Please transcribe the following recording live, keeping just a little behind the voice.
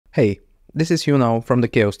Hey, this is Now from the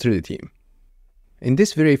Chaos 3D team. In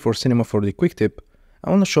this video for Cinema 4D quick tip, I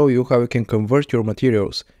want to show you how you can convert your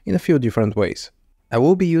materials in a few different ways. I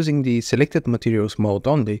will be using the selected materials mode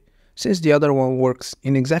only, since the other one works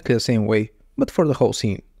in exactly the same way, but for the whole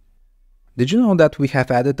scene. Did you know that we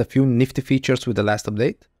have added a few nifty features with the last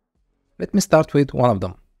update? Let me start with one of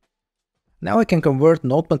them. Now I can convert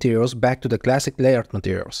node materials back to the classic layered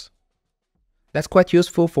materials. That's quite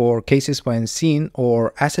useful for cases when scene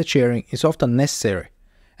or asset sharing is often necessary,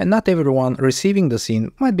 and not everyone receiving the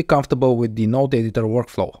scene might be comfortable with the node editor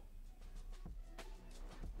workflow.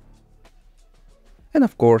 And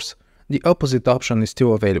of course, the opposite option is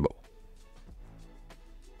still available.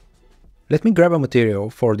 Let me grab a material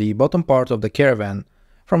for the bottom part of the caravan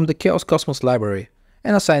from the Chaos Cosmos library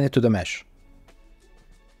and assign it to the mesh.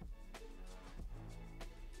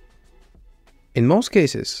 In most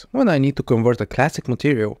cases, when I need to convert a classic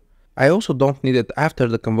material, I also don't need it after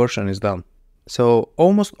the conversion is done. So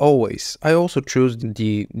almost always, I also choose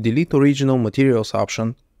the Delete Original Materials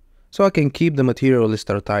option, so I can keep the material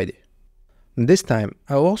lister tidy. This time,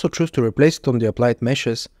 I will also choose to replace it on the applied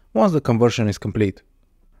meshes once the conversion is complete.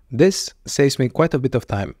 This saves me quite a bit of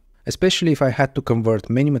time, especially if I had to convert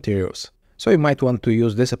many materials, so you might want to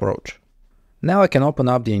use this approach. Now I can open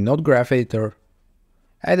up the Node Graph Editor,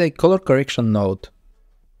 add a color correction node,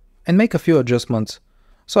 and make a few adjustments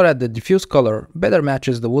so that the diffuse color better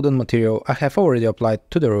matches the wooden material I have already applied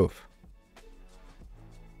to the roof.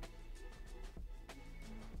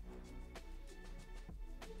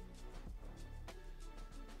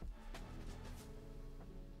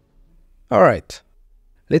 Alright,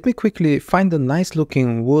 let me quickly find a nice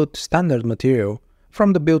looking wood standard material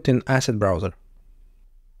from the built-in asset browser.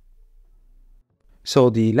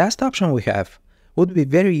 So the last option we have would be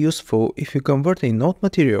very useful if you convert a node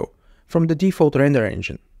material from the default render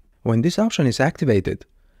engine. When this option is activated,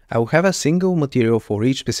 I will have a single material for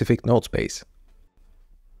each specific node space.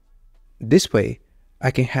 This way,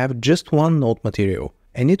 I can have just one node material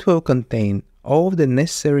and it will contain all of the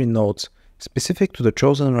necessary nodes specific to the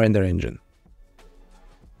chosen render engine.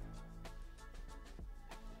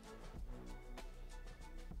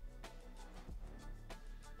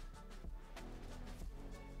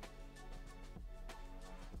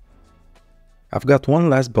 I've got one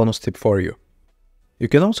last bonus tip for you. You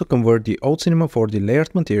can also convert the old Cinema 4D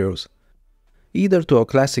layered materials either to a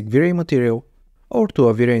classic V-Ray material or to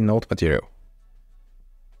a V-Ray node material.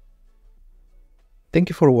 Thank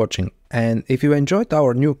you for watching, and if you enjoyed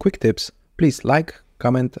our new quick tips, please like,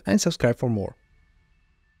 comment and subscribe for more.